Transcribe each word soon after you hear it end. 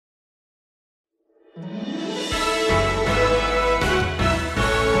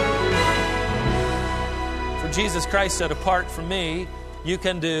Jesus Christ said, apart from me, you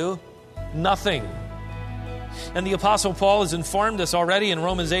can do nothing. And the Apostle Paul has informed us already in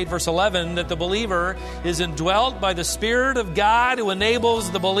Romans 8, verse 11, that the believer is indwelt by the Spirit of God who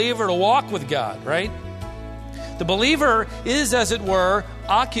enables the believer to walk with God, right? The believer is, as it were,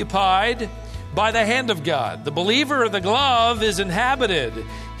 occupied by the hand of God. The believer of the glove is inhabited.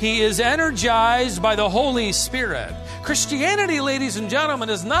 He is energized by the Holy Spirit. Christianity, ladies and gentlemen,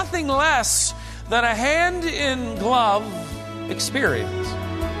 is nothing less than a hand-in-glove experience.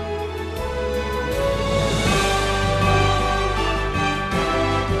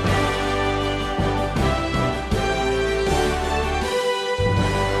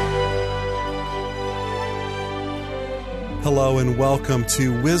 Hello and welcome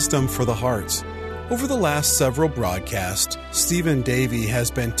to Wisdom for the Heart. Over the last several broadcasts, Stephen Davey has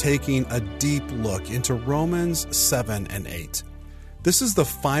been taking a deep look into Romans 7 and 8. This is the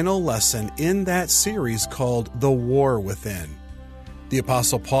final lesson in that series called The War Within. The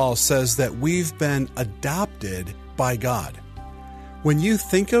Apostle Paul says that we've been adopted by God. When you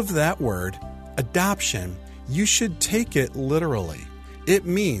think of that word, adoption, you should take it literally. It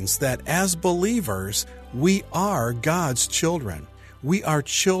means that as believers, we are God's children. We are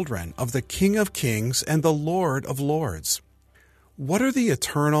children of the King of Kings and the Lord of Lords. What are the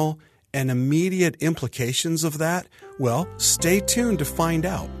eternal and immediate implications of that? Well, stay tuned to find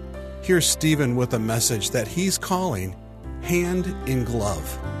out. Here's Stephen with a message that he's calling Hand in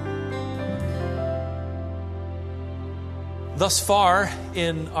Glove. Thus far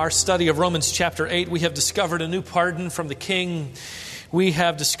in our study of Romans chapter 8, we have discovered a new pardon from the King. We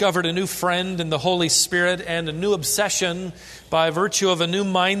have discovered a new friend in the Holy Spirit and a new obsession by virtue of a new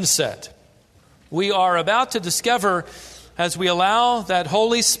mindset. We are about to discover, as we allow that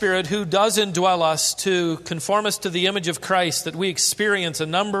Holy Spirit who does indwell us to conform us to the image of Christ, that we experience a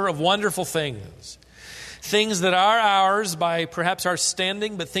number of wonderful things. Things that are ours by perhaps our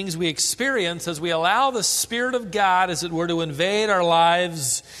standing, but things we experience as we allow the Spirit of God, as it were, to invade our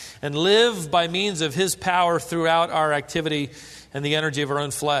lives and live by means of His power throughout our activity and the energy of our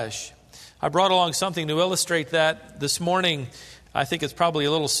own flesh. I brought along something to illustrate that this morning. I think it's probably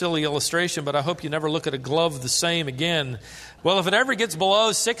a little silly illustration, but I hope you never look at a glove the same again. Well, if it ever gets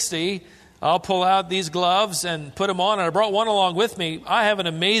below 60, I'll pull out these gloves and put them on. And I brought one along with me. I have an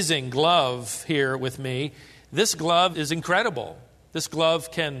amazing glove here with me. This glove is incredible. This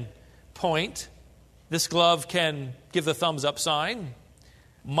glove can point. This glove can give the thumbs up sign.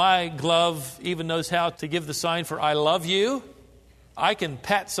 My glove even knows how to give the sign for I love you. I can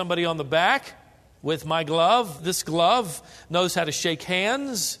pat somebody on the back with my glove. This glove knows how to shake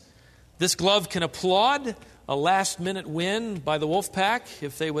hands. This glove can applaud a last-minute win by the Wolfpack,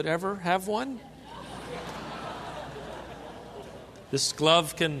 if they would ever have one. This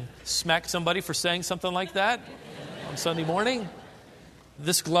glove can smack somebody for saying something like that on Sunday morning.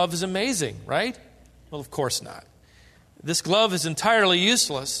 This glove is amazing, right? Well, of course not. This glove is entirely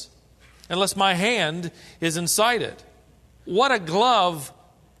useless unless my hand is inside it. What a glove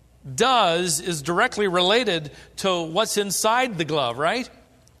does is directly related to what's inside the glove, right?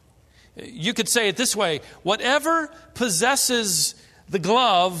 You could say it this way: whatever possesses the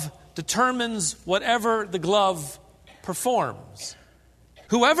glove determines whatever the glove performs.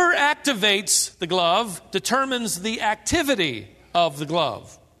 Whoever activates the glove determines the activity of the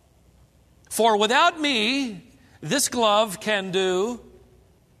glove. For without me, this glove can do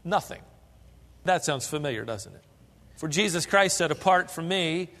nothing. That sounds familiar, doesn't it? For Jesus Christ said, apart from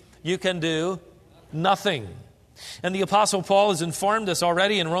me, you can do nothing. And the Apostle Paul has informed us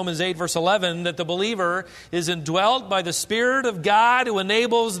already in Romans 8, verse 11, that the believer is indwelt by the Spirit of God who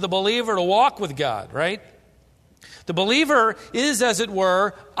enables the believer to walk with God, right? The believer is, as it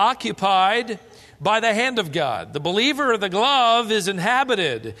were, occupied by the hand of God. The believer of the glove is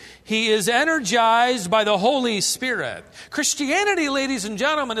inhabited. He is energized by the Holy Spirit. Christianity, ladies and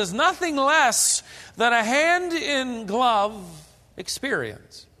gentlemen, is nothing less than a hand-in-glove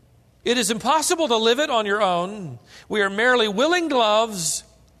experience. It is impossible to live it on your own. We are merely willing gloves,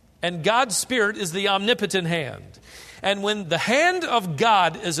 and God's Spirit is the omnipotent hand. And when the hand of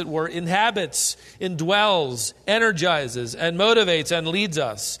God, as it were, inhabits, indwells, energizes, and motivates and leads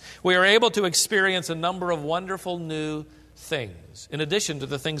us, we are able to experience a number of wonderful new things, in addition to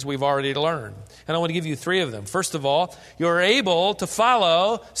the things we've already learned. And I want to give you three of them. First of all, you're able to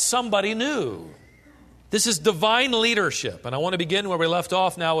follow somebody new. This is divine leadership. And I want to begin where we left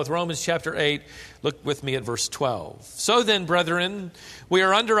off now with Romans chapter 8. Look with me at verse 12. So then, brethren, we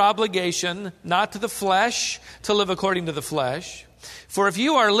are under obligation, not to the flesh, to live according to the flesh. For if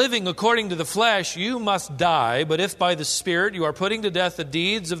you are living according to the flesh, you must die. But if by the Spirit you are putting to death the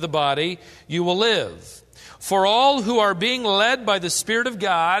deeds of the body, you will live. For all who are being led by the Spirit of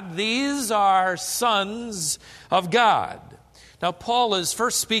God, these are sons of God. Now, Paul is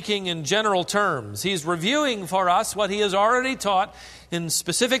first speaking in general terms. He's reviewing for us what he has already taught in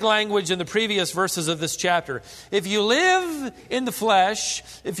specific language in the previous verses of this chapter. If you live in the flesh,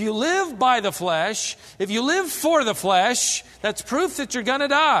 if you live by the flesh, if you live for the flesh, that's proof that you're going to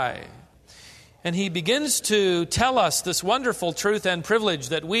die. And he begins to tell us this wonderful truth and privilege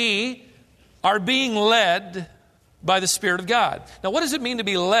that we are being led by the Spirit of God. Now, what does it mean to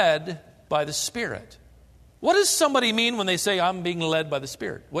be led by the Spirit? What does somebody mean when they say, I'm being led by the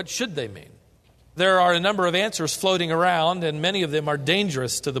Spirit? What should they mean? There are a number of answers floating around, and many of them are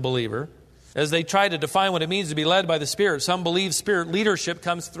dangerous to the believer. As they try to define what it means to be led by the Spirit, some believe Spirit leadership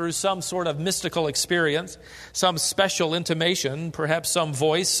comes through some sort of mystical experience, some special intimation, perhaps some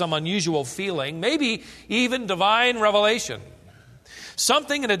voice, some unusual feeling, maybe even divine revelation.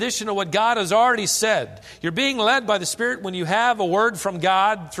 Something in addition to what God has already said. You're being led by the Spirit when you have a word from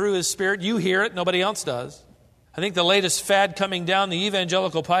God through His Spirit. You hear it, nobody else does. I think the latest fad coming down the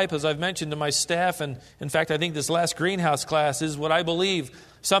evangelical pipe, as I've mentioned to my staff, and in fact I think this last greenhouse class, is what I believe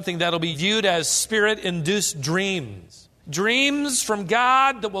something that will be viewed as Spirit-induced dreams. Dreams from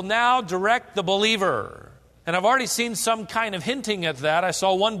God that will now direct the believer. And I've already seen some kind of hinting at that. I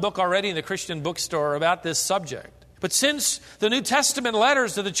saw one book already in the Christian bookstore about this subject. But since the New Testament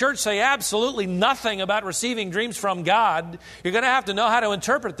letters to the church say absolutely nothing about receiving dreams from God, you're going to have to know how to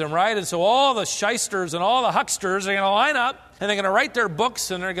interpret them, right? And so all the shysters and all the hucksters are going to line up, and they're going to write their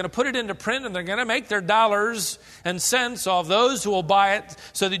books, and they're going to put it into print, and they're going to make their dollars and cents off those who will buy it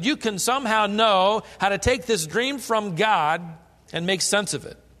so that you can somehow know how to take this dream from God and make sense of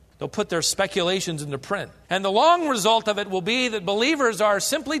it. They'll put their speculations into print. And the long result of it will be that believers are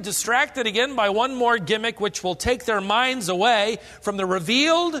simply distracted again by one more gimmick which will take their minds away from the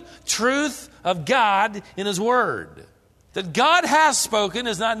revealed truth of God in His Word. That God has spoken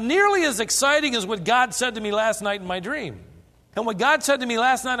is not nearly as exciting as what God said to me last night in my dream. And what God said to me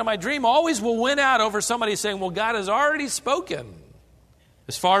last night in my dream always will win out over somebody saying, well, God has already spoken.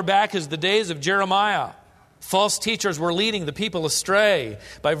 As far back as the days of Jeremiah, false teachers were leading the people astray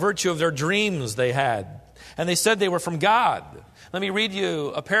by virtue of their dreams they had. And they said they were from God. Let me read you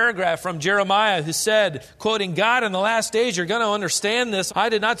a paragraph from Jeremiah who said, quoting God, in the last days, you're going to understand this. I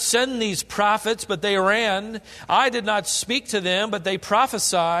did not send these prophets, but they ran. I did not speak to them, but they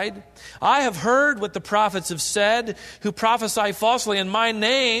prophesied. I have heard what the prophets have said, who prophesy falsely in my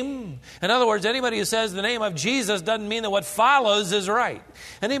name. In other words, anybody who says the name of Jesus doesn't mean that what follows is right.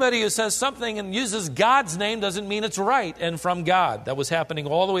 Anybody who says something and uses God's name doesn't mean it's right and from God. That was happening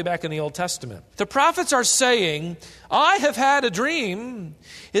all the way back in the Old Testament. The prophets are saying, I have had a dream.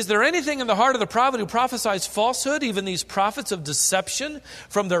 Is there anything in the heart of the prophet who prophesies falsehood, even these prophets of deception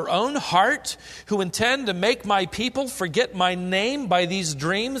from their own heart, who intend to make my people forget my name by these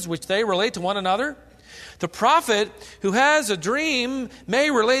dreams which they relate to one another? The prophet who has a dream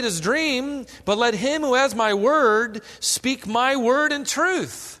may relate his dream, but let him who has my word speak my word in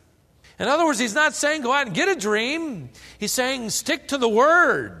truth. In other words, he's not saying go out and get a dream. He's saying stick to the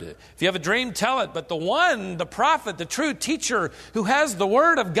word. If you have a dream, tell it. But the prophet, the true teacher who has the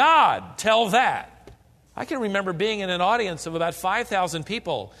word of God, tell that. I can remember being in an audience of about 5,000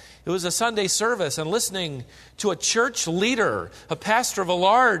 people. It was a Sunday service, and listening to a church leader, a pastor of a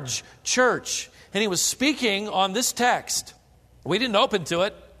large church, and he was speaking on this text. We didn't open to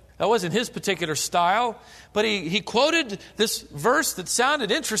it. That wasn't his particular style. But he quoted this verse that sounded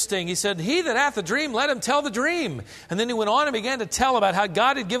interesting. He said, he that hath a dream, let him tell the dream. And then he went on and began to tell about how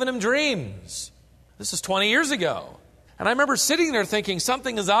God had given him dreams. This is 20 years ago. And I remember sitting there thinking,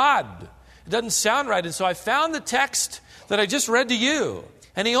 something is odd. It doesn't sound right. And so I found the text that I just read to you.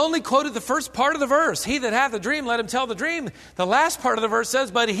 And he only quoted the first part of the verse. He that hath a dream, let him tell the dream. The last part of the verse says,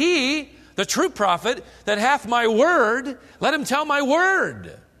 but he, the true prophet, that hath my word, let him tell my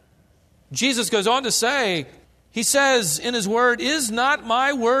word. Jesus goes on to say, he says in his word, is not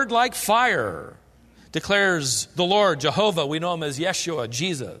my word like fire, declares the Lord, Jehovah. We know him as Yeshua,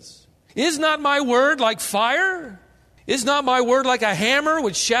 Jesus. Is not my word like fire? Is not my word like a hammer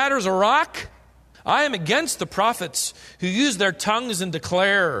which shatters a rock? I am against the prophets who use their tongues and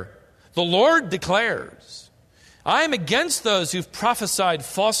declare. The Lord declares. I am against those who've prophesied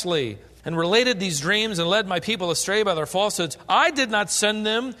falsely and related these dreams and led my people astray by their falsehoods. I did not send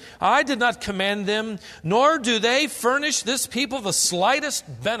them. I did not command them, nor do they furnish this people the slightest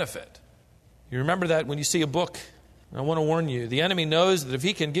benefit. You remember that when you see a book. I want to warn you, the enemy knows that if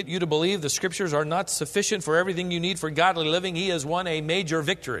he can get you to believe the scriptures are not sufficient for everything you need for godly living, he has won a major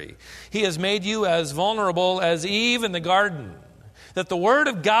victory. He has made you as vulnerable as Eve in the garden. that the Word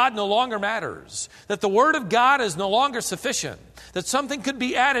of God no longer matters, that the Word of God is no longer sufficient, that something could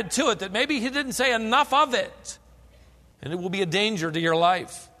be added to it, that maybe He didn't say enough of it, and it will be a danger to your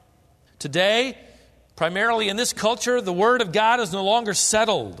life. Today, primarily in this culture, the Word of God is no longer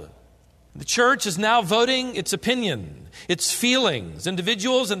settled. The church is now voting its opinion, its feelings.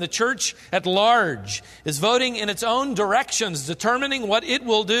 Individuals and the church at large is voting in its own directions, determining what it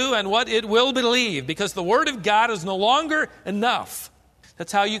will do and what it will believe, because the Word of God is no longer enough.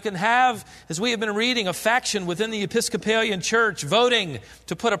 That's how you can have, as we have been reading, a faction within the Episcopalian Church voting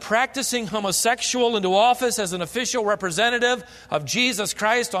to put a practicing homosexual into office as an official representative of Jesus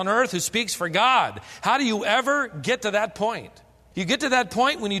Christ on earth who speaks for God. How do you ever get to that point? You get to that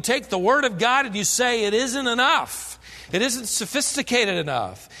point when you take the Word of God and you say it isn't enough. It isn't sophisticated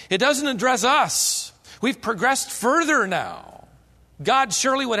enough. It doesn't address us. We've progressed further now. God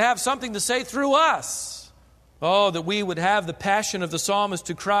surely would have something to say through us. Oh, that we would have the passion of the psalmist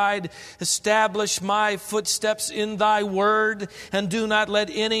who cried, "Establish my footsteps in thy word, and do not let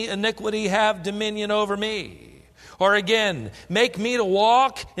any iniquity have dominion over me." Or again, "Make me to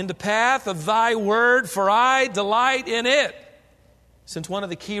walk in the path of thy word, for I delight in it." Since one of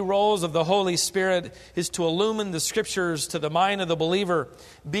the key roles of the Holy Spirit is to illumine the Scriptures to the mind of the believer,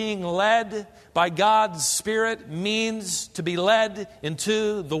 being led by God's Spirit means to be led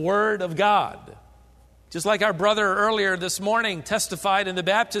into the Word of God. Just like our brother earlier this morning testified in the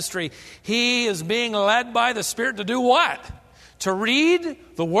baptistry, he is being led by the Spirit to do what? To read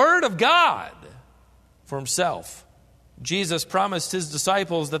the Word of God for himself. Jesus promised His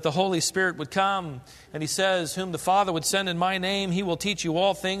disciples that the Holy Spirit would come, and He says, "Whom the Father would send in my name, He will teach you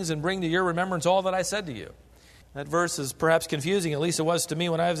all things and bring to your remembrance all that I said to you." That verse is perhaps confusing, at least it was to me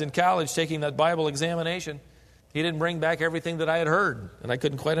when I was in college taking that Bible examination. He didn't bring back everything that I had heard, and I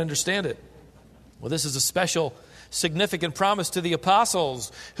couldn't quite understand it. Well, this is a special, significant promise to the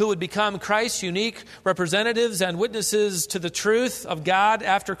apostles who would become Christ's unique representatives and witnesses to the truth of God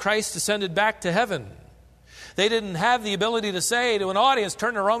after Christ ascended back to heaven. They didn't have the ability to say to an audience,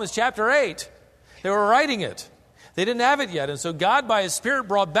 "Turn to Romans chapter 8. They were writing it. They didn't have it yet. And so God, by His Spirit,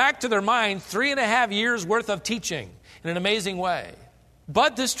 brought back to their mind 3.5 years worth of teaching in an amazing way.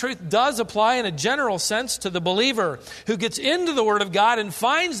 But this truth does apply in a general sense to the believer who gets into the Word of God and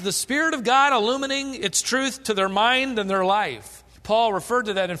finds the Spirit of God illumining its truth to their mind and their life. Paul referred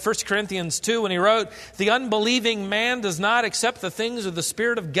to that in 1 Corinthians 2 when he wrote, "The unbelieving man does not accept the things of the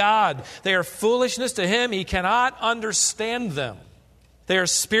Spirit of God. They are foolishness to him. He cannot understand them. They are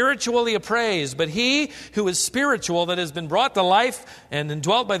spiritually appraised. But he who is spiritual, that has been brought to life and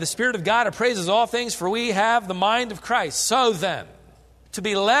indwelt by the Spirit of God, appraises all things, for we have the mind of Christ." So then, to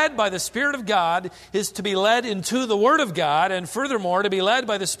be led by the Spirit of God is to be led into the Word of God. And furthermore, to be led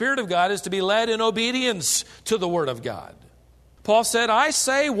by the Spirit of God is to be led in obedience to the Word of God. Paul said, "I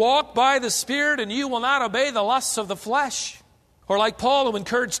say, walk by the Spirit, and you will not obey the lusts of the flesh." Or like Paul, who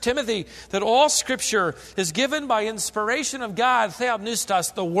encouraged Timothy that all Scripture is given by inspiration of God,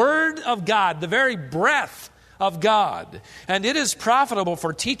 theopneustos, the Word of God, the very breath of God. And it is profitable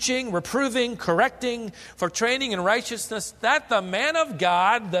for teaching, reproving, correcting, for training in righteousness, that the man of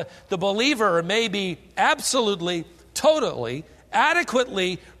God, the believer, may be absolutely, totally,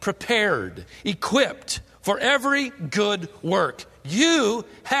 adequately prepared, equipped for every good work. You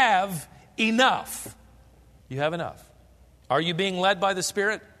have enough. You have enough. Are you being led by the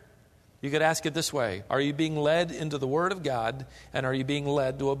Spirit? You could ask it this way. Are you being led into the Word of God, and are you being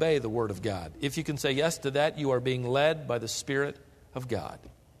led to obey the Word of God? If you can say yes to that, you are being led by the Spirit of God.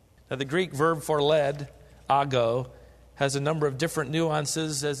 Now, the Greek verb for led, ago, has a number of different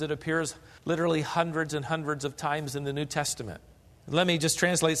nuances as it appears literally hundreds and hundreds of times in the New Testament. Let me just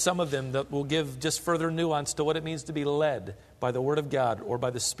translate some of them that will give just further nuance to what it means to be led by the Word of God or by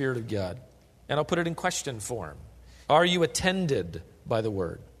the Spirit of God. And I'll put it in question form. Are you attended by the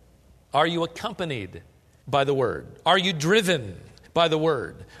Word? Are you accompanied by the Word? Are you driven by the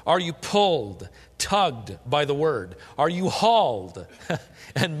Word? Are you pulled, tugged by the Word? Are you hauled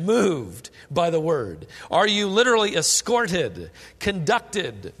and moved by the Word? Are you literally escorted,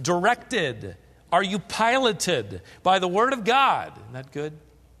 conducted, directed? Are you piloted by the Word of God? Isn't that good?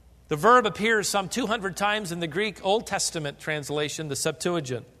 The verb appears some 200 times in the Greek Old Testament translation, the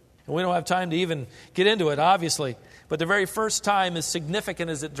Septuagint. And we don't have time to even get into it, obviously. But the very first time is significant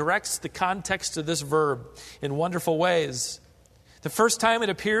as it directs the context of this verb in wonderful ways. The first time it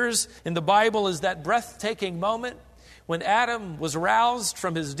appears in the Bible is that breathtaking moment when Adam was roused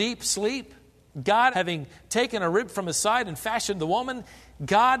from his deep sleep. God, having taken a rib from his side and fashioned the woman,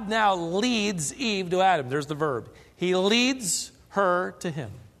 God now leads Eve to Adam. There's the verb. He leads her to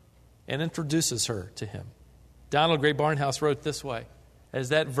him and introduces her to him. Donald Gray Barnhouse wrote this way, as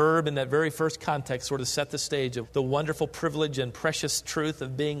that verb in that very first context sort of set the stage of the wonderful privilege and precious truth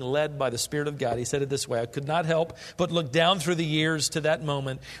of being led by the Spirit of God. He said it this way: I could not help but look down through the years to that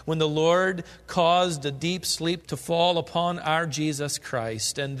moment when the Lord caused a deep sleep to fall upon our Jesus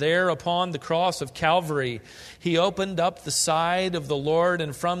Christ. And there upon the cross of Calvary, He opened up the side of the Lord,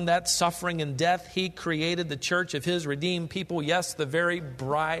 and from that suffering and death, He created the church of His redeemed people. Yes, the very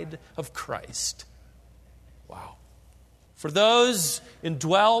bride of Christ. Wow. For those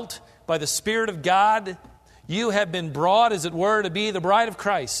indwelt by the Spirit of God, you have been brought, as it were, to be the bride of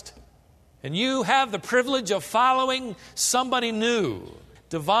Christ. And you have the privilege of following somebody new,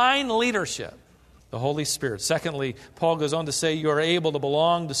 divine leadership, the Holy Spirit. Secondly, Paul goes on to say you are able to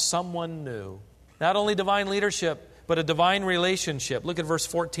belong to someone new. Not only divine leadership, but a divine relationship. Look at verse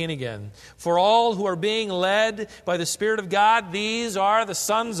 14 again. For all who are being led by the Spirit of God, these are the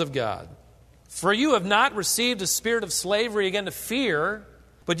sons of God. For you have not received a spirit of slavery again to fear,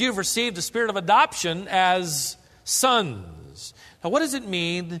 but you've received a spirit of adoption as sons. Now, what does it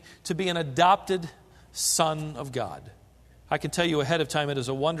mean to be an adopted son of God? I can tell you ahead of time it is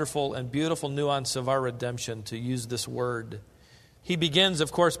a wonderful and beautiful nuance of our redemption to use this word. He begins,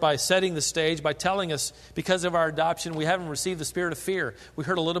 of course, by setting the stage, by telling us because of our adoption we haven't received the spirit of fear. We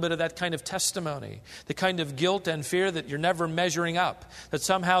heard a little bit of that kind of testimony, the kind of guilt and fear that you're never measuring up, that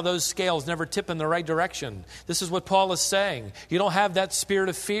somehow those scales never tip in the right direction. This is what Paul is saying. You don't have that spirit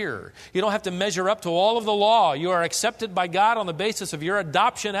of fear. You don't have to measure up to all of the law. You are accepted by God on the basis of your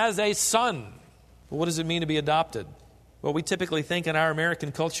adoption as a son. Well, what does it mean to be adopted? Well, we typically think in our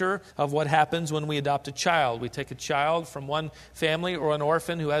American culture of what happens when we adopt a child. We take a child from one family or an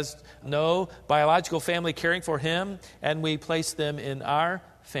orphan who has no biological family caring for him, and we place them in our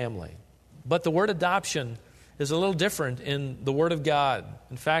family. But the word adoption is a little different in the Word of God.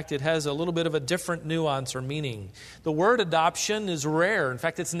 In fact, it has a little bit of a different nuance or meaning. The word adoption is rare. In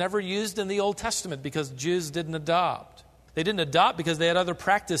fact, it's never used in the Old Testament because Jews didn't adopt. They didn't adopt because they had other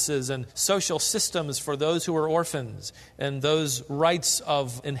practices and social systems for those who were orphans and those rights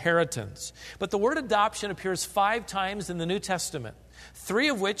of inheritance. But the word adoption appears 5 times in the New Testament, 3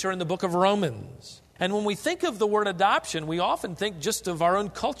 of which are in the book of Romans. And when we think of the word adoption, we often think just of our own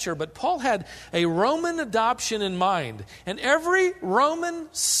culture, but Paul had a Roman adoption in mind. And every Roman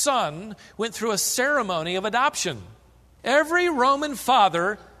son went through a ceremony of adoption. Every Roman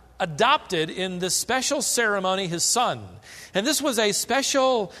father adopted in this special ceremony his son. And this was a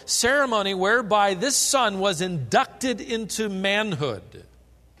special ceremony whereby this son was inducted into manhood.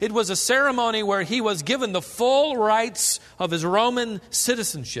 It was a ceremony where he was given the full rights of his Roman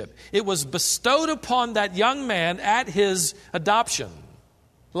citizenship. It was bestowed upon that young man at his adoption.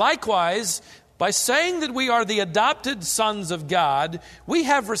 Likewise, by saying that we are the adopted sons of God, we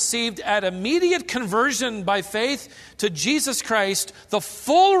have received at immediate conversion by faith to Jesus Christ the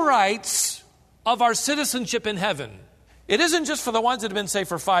full rights of our citizenship in heaven. It isn't just for the ones that have been saved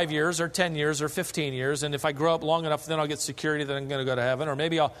for 5 years or 10 years or 15 years, and if I grow up long enough, then I'll get security, then I'm going to go to heaven, or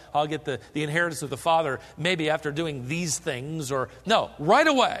maybe I'll get the inheritance of the Father, maybe after doing these things, or no, right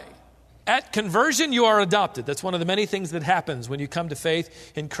away. At conversion, you are adopted. That's one of the many things that happens when you come to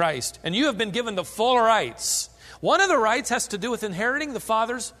faith in Christ. And you have been given the full rights. One of the rights has to do with inheriting the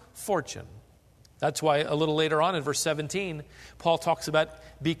Father's fortune. That's why a little later on in verse 17, Paul talks about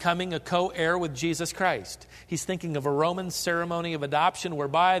becoming a co-heir with Jesus Christ. He's thinking of a Roman ceremony of adoption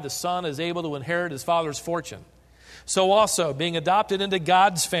whereby the son is able to inherit his father's fortune. So also, being adopted into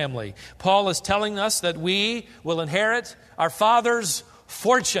God's family, Paul is telling us that we will inherit our Father's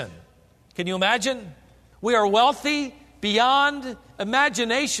fortune. Can you imagine? We are wealthy beyond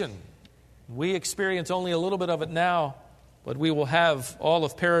imagination. We experience only a little bit of it now, but we will have all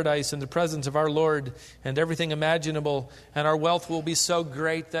of paradise in the presence of our Lord and everything imaginable, and our wealth will be so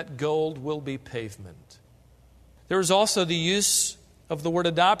great that gold will be pavement. There is also the use of the word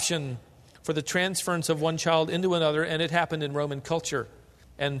adoption for the transference of one child into another, and it happened in Roman culture.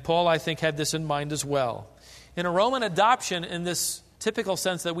 And Paul, I think, had this in mind as well. In a Roman adoption, in this typical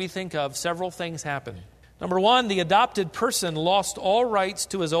sense that we think of, several things happen. Number one, the adopted person lost all rights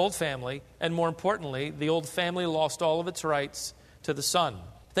to his old family, and more importantly, the old family lost all of its rights to the son.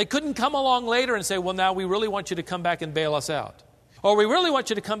 They couldn't come along later and say, well, now we really want you to come back and bail us out. Or we really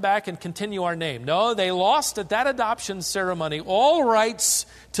want you to come back and continue our name. No, they lost at that adoption ceremony all rights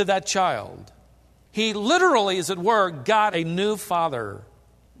to that child. He literally, as it were, got a new father.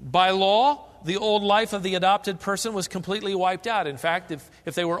 By law, the old life of the adopted person was completely wiped out. In fact,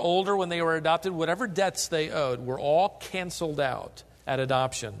 if they were older when they were adopted, whatever debts they owed were all canceled out at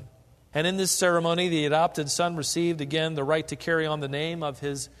adoption. And in this ceremony, the adopted son received again the right to carry on the name of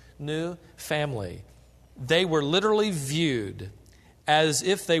his new family. they were literally viewed as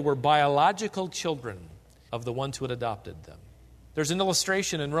if they were biological children of the ones who had adopted them. There's an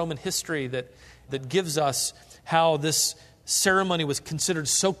illustration in Roman history that gives us how this ceremony was considered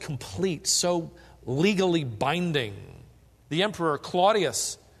so complete, so legally binding. The Emperor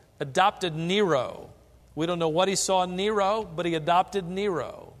Claudius adopted Nero. We don't know what he saw in Nero, but he adopted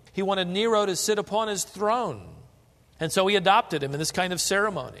Nero. He wanted Nero to sit upon his throne. And so he adopted him in this kind of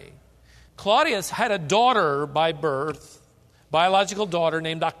ceremony. Claudius had a daughter by birth, biological daughter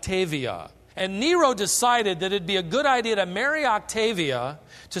named Octavia. And Nero decided that it'd be a good idea to marry Octavia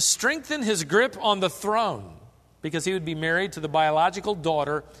to strengthen his grip on the throne, because he would be married to the biological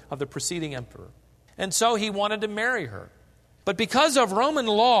daughter of the preceding emperor. And so he wanted to marry her. But because of Roman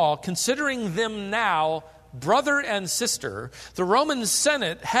law, considering them now brother and sister, the Roman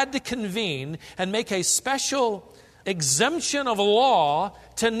Senate had to convene and make a special exemption of law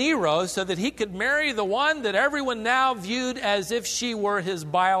to Nero so that he could marry the one that everyone now viewed as if she were his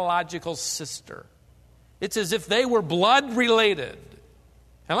biological sister. It's as if they were blood related.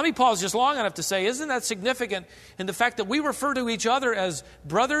 And let me pause just long enough to say, isn't that significant in the fact that we refer to each other as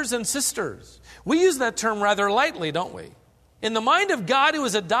brothers and sisters? We use that term rather lightly, don't we? In the mind of God who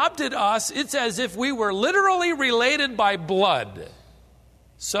has adopted us, it's as if we were literally related by blood.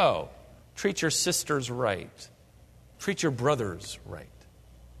 So, treat your sisters right. Treat your brothers right.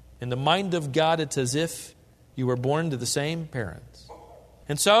 In the mind of God, it's as if you were born to the same parents.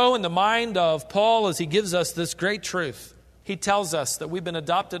 And so, in the mind of Paul, as he gives us this great truth, he tells us that we've been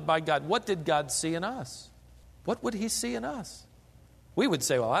adopted by God. What did God see in us? What would he see in us? We would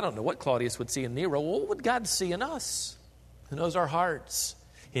say, well, I don't know what Claudius would see in Nero. Well, what would God see in us? Who knows our hearts?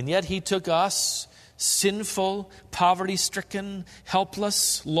 And yet he took us, sinful, poverty-stricken,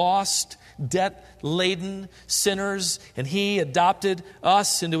 helpless, lost, debt-laden sinners, and he adopted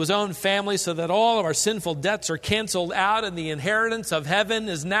us into his own family so that all of our sinful debts are canceled out and the inheritance of heaven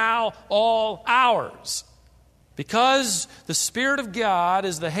is now all ours. Because the Spirit of God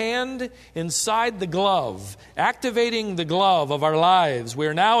is the hand inside the glove, activating the glove of our lives, we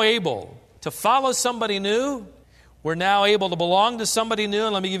are now able to follow somebody new. We're now able to belong to somebody new.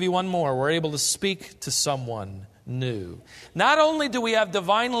 And let me give you one more. We're able to speak to someone new. Not only do we have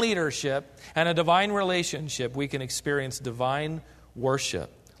divine leadership and a divine relationship, we can experience divine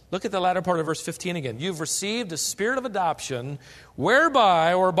worship. Look at the latter part of verse 15 again. You've received a spirit of adoption,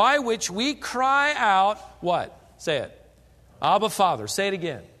 whereby or by which we cry out, what? Say it. Abba, Father. Say it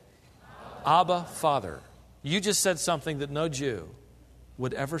again. Abba, Father. You just said something that no Jew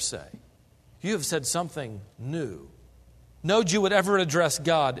would ever say. You have said something new. No Jew would ever address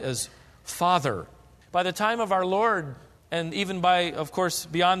God as Father. By the time of our Lord, and even by, of course,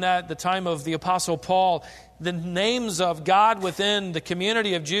 beyond that, the time of the Apostle Paul, the names of God within the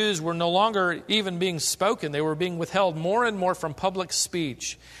community of Jews were no longer even being spoken. They were being withheld more and more from public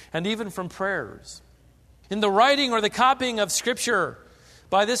speech and even from prayers. In the writing or the copying of Scripture,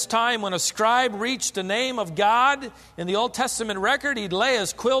 by this time when a scribe reached the name of God in the Old Testament record, he'd lay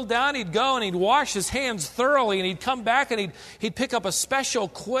his quill down, he'd go and he'd wash his hands thoroughly, and he'd come back and he'd pick up a special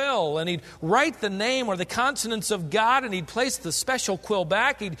quill and he'd write the name or the consonants of God, and he'd place the special quill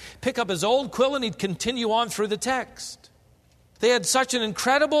back, he'd pick up his old quill and he'd continue on through the text. They had such an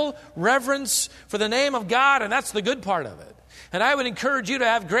incredible reverence for the name of God, and that's the good part of it. And I would encourage you to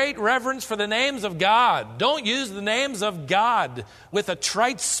have great reverence for the names of God. Don't use the names of God with a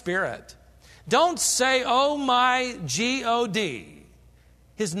trite spirit. Don't say, oh my G-O-D.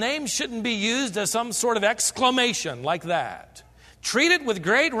 His name shouldn't be used as some sort of exclamation like that. Treat it with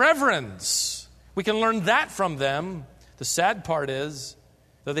great reverence. We can learn that from them. The sad part is,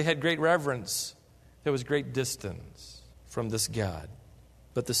 though they had great reverence, there was great distance from this God.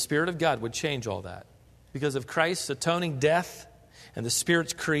 But the Spirit of God would change all that. Because of Christ's atoning death and the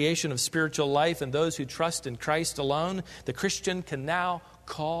Spirit's creation of spiritual life and those who trust in Christ alone, the Christian can now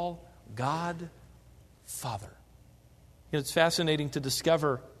call God Father. You know, it's fascinating to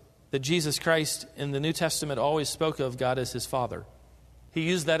discover that Jesus Christ in the New Testament always spoke of God as his Father. He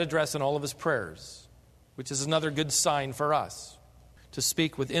used that address in all of his prayers, which is another good sign for us to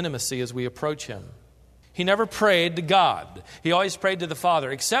speak with intimacy as we approach him. He never prayed to God. He always prayed to the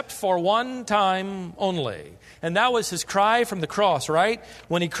Father, except for one time only. And that was his cry from the cross, right?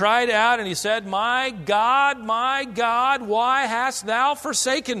 When he cried out and he said, my God, why hast thou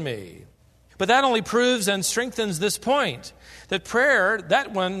forsaken me? But that only proves and strengthens this point, that prayer,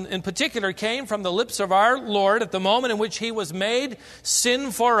 that one in particular, came from the lips of our Lord at the moment in which he was made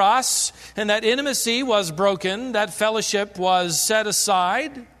sin for us, and that intimacy was broken, that fellowship was set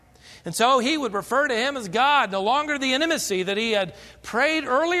aside. And so he would refer to him as God, no longer the intimacy that he had prayed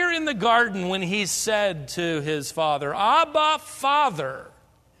earlier in the garden when he said to his Father, Abba, Father.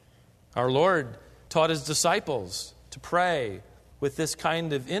 Our Lord taught his disciples to pray with this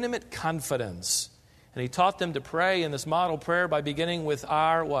kind of intimate confidence. And he taught them to pray in this model prayer by beginning with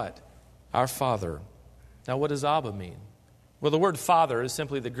our what? Our Father. Now, what does Abba mean? Well, the word Father is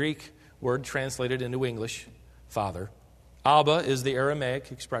simply the Greek word translated into English, Father. Abba is the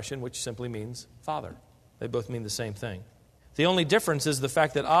Aramaic expression which simply means Father. They both mean the same thing. The only difference is the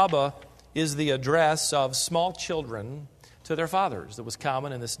fact that Abba is the address of small children to their fathers that was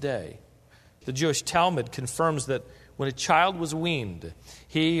common in this day. The Jewish Talmud confirms that when a child was weaned,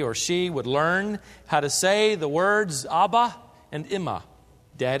 he or she would learn how to say the words Abba and Imma,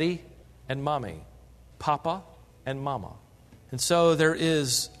 Daddy and Mommy, Papa and Mama. And so there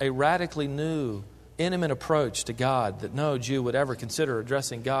is a radically new, intimate approach to God that no Jew would ever consider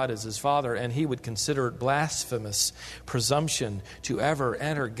addressing God as his Father, and he would consider it blasphemous presumption to ever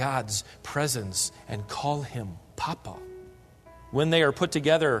enter God's presence and call him Papa. When they are put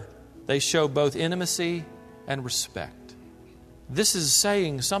together, they show both intimacy and respect. This is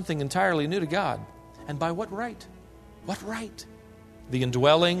saying something entirely new to God. And by what right? What right? The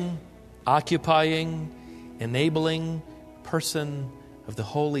indwelling, occupying, enabling person of the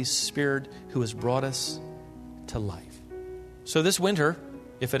Holy Spirit who has brought us to life. So this winter,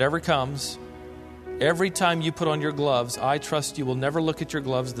 if it ever comes, every time you put on your gloves, I trust you will never look at your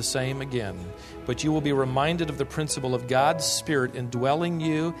gloves the same again, but you will be reminded of the principle of God's Spirit indwelling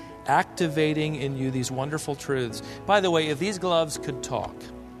you, activating in you these wonderful truths. By the way, if these gloves could talk,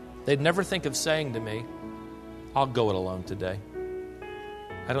 they'd never think of saying to me, I'll go it alone today.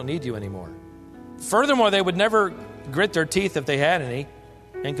 I don't need you anymore. Furthermore, they would never grit their teeth if they had any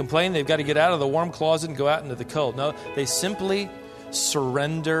and complain they've got to get out of the warm closet and go out into the cold. No, they simply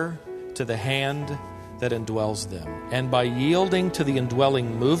surrender to the hand that indwells them. And by yielding to the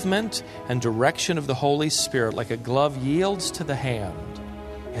indwelling movement and direction of the Holy Spirit, like a glove yields to the hand,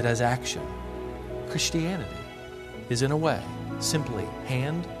 it has action. Christianity is, in a way, simply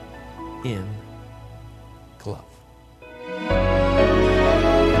hand in glove.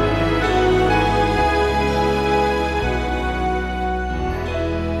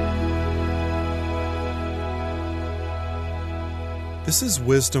 This is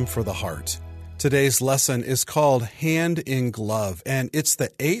Wisdom for the Heart. Today's lesson is called Hand in Glove, and it's the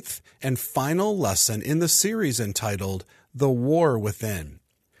 8th and final lesson in the series entitled The War Within.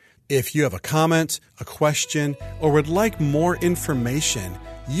 If you have a comment, a question, or would like more information,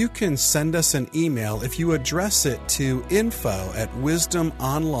 you can send us an email if you address it to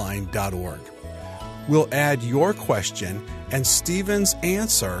info@wisdomonline.org. We'll add your question and Stephen's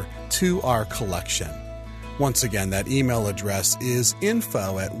answer to our collection. Once again, that email address is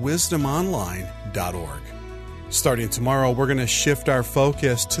info@wisdomonline.org. Starting tomorrow, we're going to shift our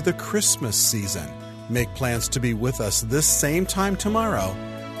focus to the Christmas season. Make plans to be with us this same time tomorrow,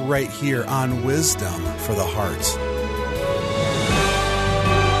 right here on Wisdom for the Heart.